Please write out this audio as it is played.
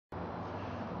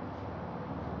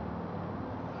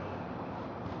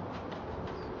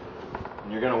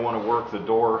And you're going to want to work the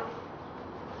door,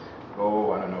 I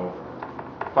don't know,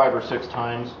 5 or 6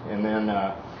 times, and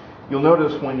then you'll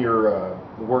notice when you're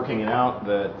working it out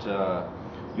that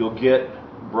you'll get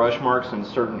brush marks in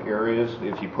certain areas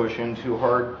if you push in too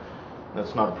hard.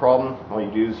 That's not a problem. All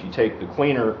you do is you take the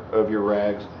cleaner of your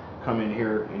rags, come in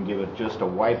here and give it just a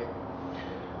wipe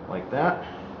like that,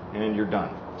 and you're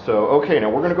done. So okay, now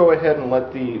we're going to go ahead and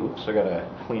let the, oops, I got to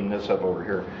clean this up over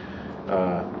here.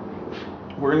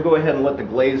 We're going to go ahead and let the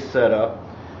glaze set up,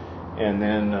 and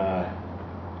then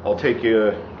I'll take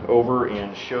you over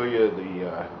and show you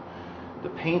the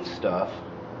paint stuff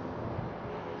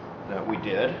that we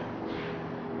did,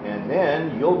 and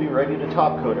then you'll be ready to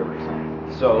top coat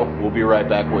everything. So we'll be right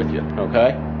back with you,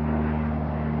 okay?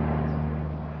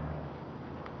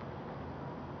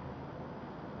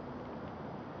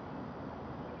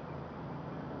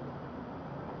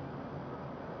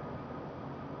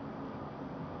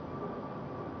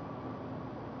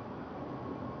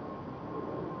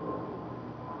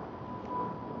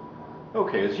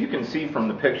 Okay, as you can see from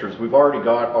the pictures, we've already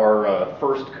got our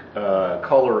first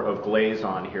color of glaze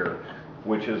on here,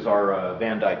 which is our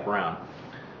Van Dyke Brown.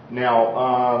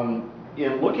 Now,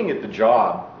 in looking at the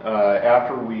job,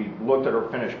 after we looked at our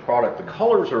finished product, the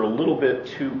colors are a little bit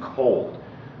too cold.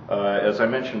 As I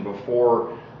mentioned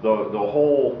before, the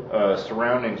whole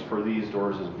surroundings for these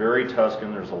doors is very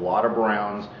Tuscan. There's a lot of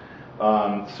browns.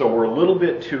 So we're a little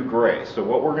bit too gray. So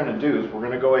what we're going to do is we're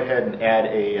going to go ahead and add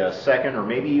a second or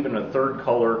maybe even a third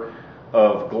color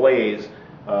of glaze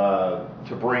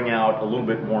to bring out a little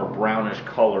bit more brownish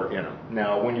color in them.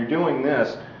 Now, when you're doing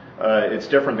this, it's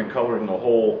different than coloring the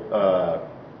whole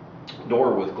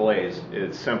door with glaze.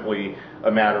 It's simply a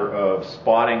matter of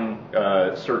spotting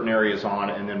certain areas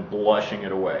on and then blushing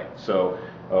it away. So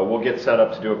we'll get set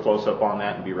up to do a close-up on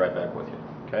that and be right back with you.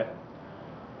 Okay?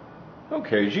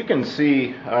 Okay, as you can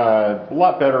see, a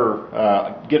lot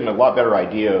better, getting a lot better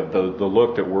idea of the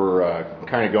look that we're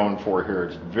kind of going for here.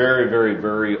 It's very, very,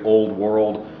 very old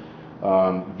world,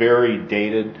 very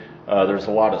dated. There's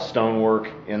a lot of stonework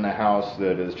in the house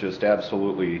that is just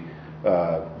absolutely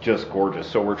just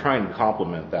gorgeous. So we're trying to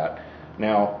complement that.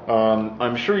 Now,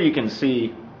 I'm sure you can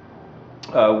see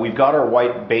we've got our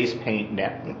white base paint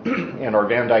and our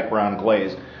Van Dyke Brown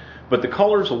glaze, but the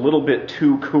color's a little bit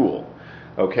too cool.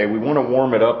 Okay, we want to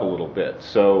warm it up a little bit.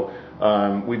 So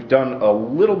we've done a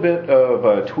little bit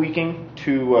of tweaking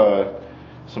to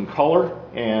some color,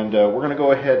 and we're going to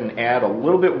go ahead and add a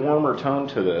little bit warmer tone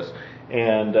to this.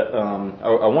 And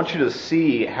I want you to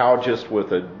see how just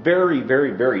with a very,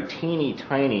 very, very teeny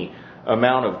tiny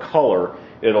amount of color,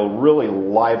 it'll really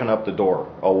liven up the door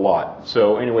a lot.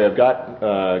 So anyway, I've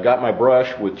got my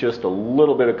brush with just a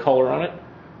little bit of color on it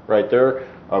right there.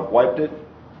 I've wiped it,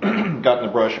 gotten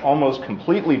the brush almost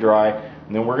completely dry,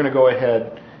 and then we're going to go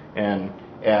ahead and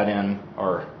add in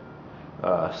our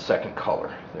second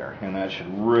color there, and that should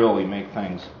really make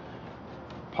things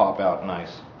pop out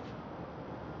nice.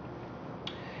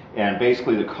 And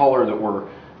basically the color that we're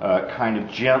kind of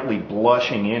gently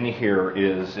blushing in here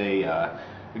is a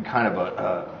kind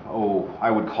of I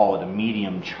would call it a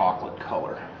medium chocolate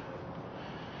color.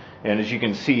 And as you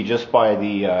can see just by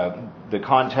the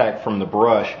contact from the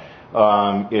brush,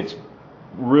 it's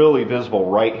really visible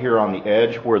right here on the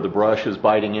edge where the brush is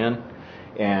biting in,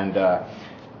 and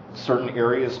certain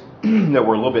areas that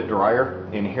were a little bit drier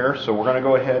in here. So we're going to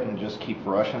go ahead and just keep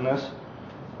brushing this,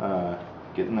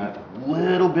 getting that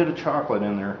little bit of chocolate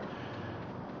in there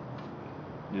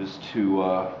just to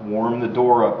warm the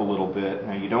door up a little bit.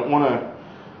 Now you don't want to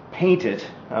paint it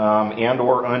and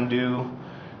or undo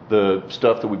the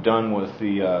stuff that we've done with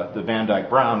the Van Dyke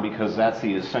Brown, because that's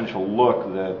the essential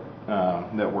look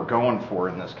that we're going for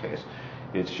in this case.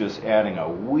 It's just adding a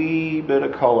wee bit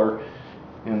of color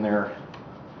in there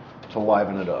to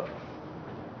liven it up.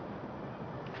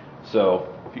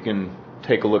 So if you can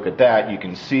take a look at that, you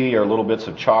can see our little bits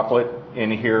of chocolate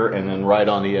in here, and then right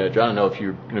on the edge. I don't know if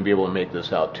you're going to be able to make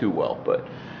this out too well,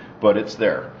 but it's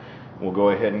there. We'll go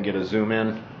ahead and get a zoom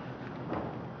in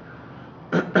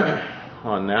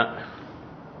on that.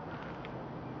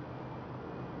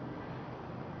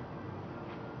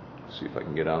 See if I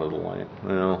can get out of the light.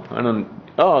 Well, I don't.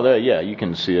 Oh, there. Yeah, you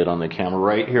can see it on the camera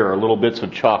right here. Our little bits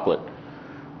of chocolate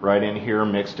right in here,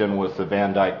 mixed in with the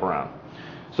Van Dyke Brown.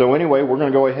 So anyway, we're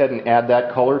going to go ahead and add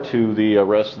that color to the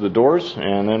rest of the doors,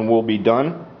 and then we'll be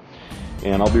done.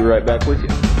 And I'll be right back with you.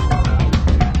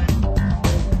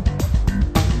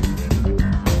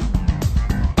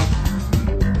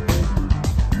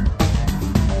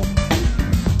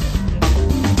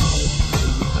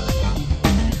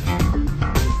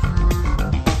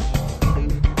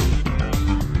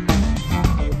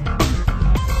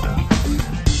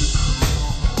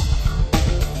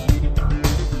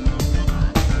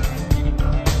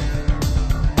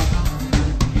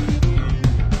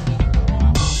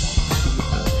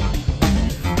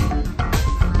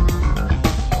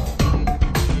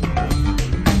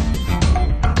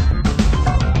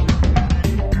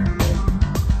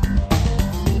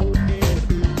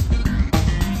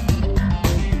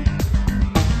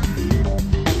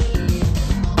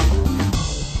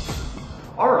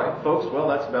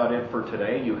 that's about it for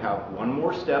today. You have one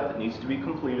more step that needs to be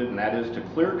completed, and that is to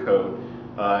clear coat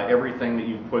everything that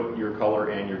you've put your color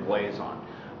and your glaze on.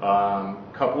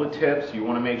 Couple of tips: you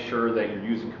want to make sure that you're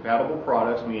using compatible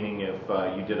products, meaning if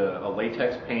you did a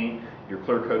latex paint, your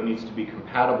clear coat needs to be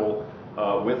compatible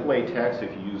with latex.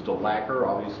 If you used a lacquer,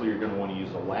 obviously you're going to want to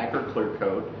use a lacquer clear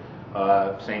coat.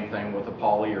 Same thing with a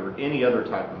poly or any other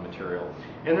type of material.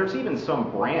 And there's even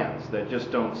some brands that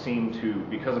just don't seem to,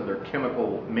 because of their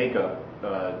chemical makeup,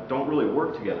 don't really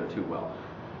work together too well.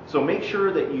 So make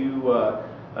sure that you,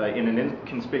 in an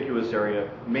inconspicuous area,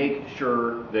 make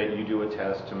sure that you do a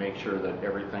test to make sure that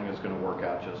everything is going to work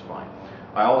out just fine.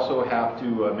 I also have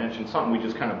to mention something we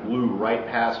just kind of blew right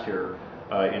past here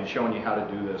in showing you how to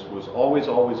do this, was always,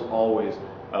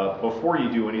 before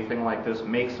you do anything like this,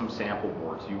 make some sample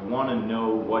boards. You want to know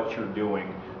what you're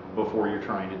doing before you're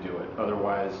trying to do it.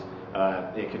 Otherwise,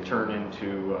 it could turn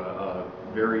into a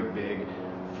very big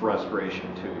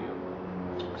frustration to you.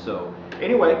 So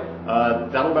anyway,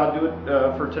 that'll about do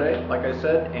it for today, like I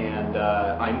said. And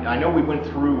I know we went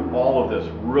through all of this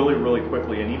really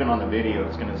quickly, and even on the video,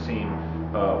 it's going to seem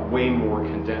way more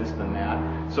condensed than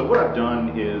that. So what I've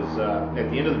done is, at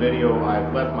the end of the video,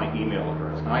 I've left my email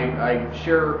address. And I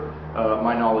share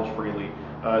my knowledge freely.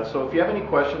 So if you have any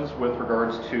questions with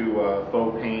regards to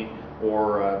faux paint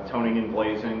or toning and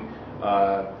glazing,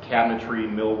 cabinetry,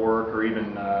 millwork, or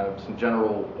even some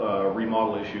general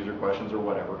remodel issues or questions or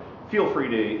whatever, feel free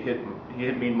to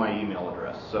hit me my email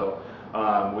address. So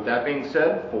with that being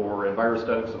said, for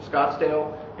EnviroStatics of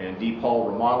Scottsdale and Deep Hall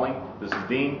Remodeling, this is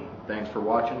Dean. Thanks for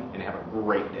watching, and have a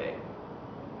great day.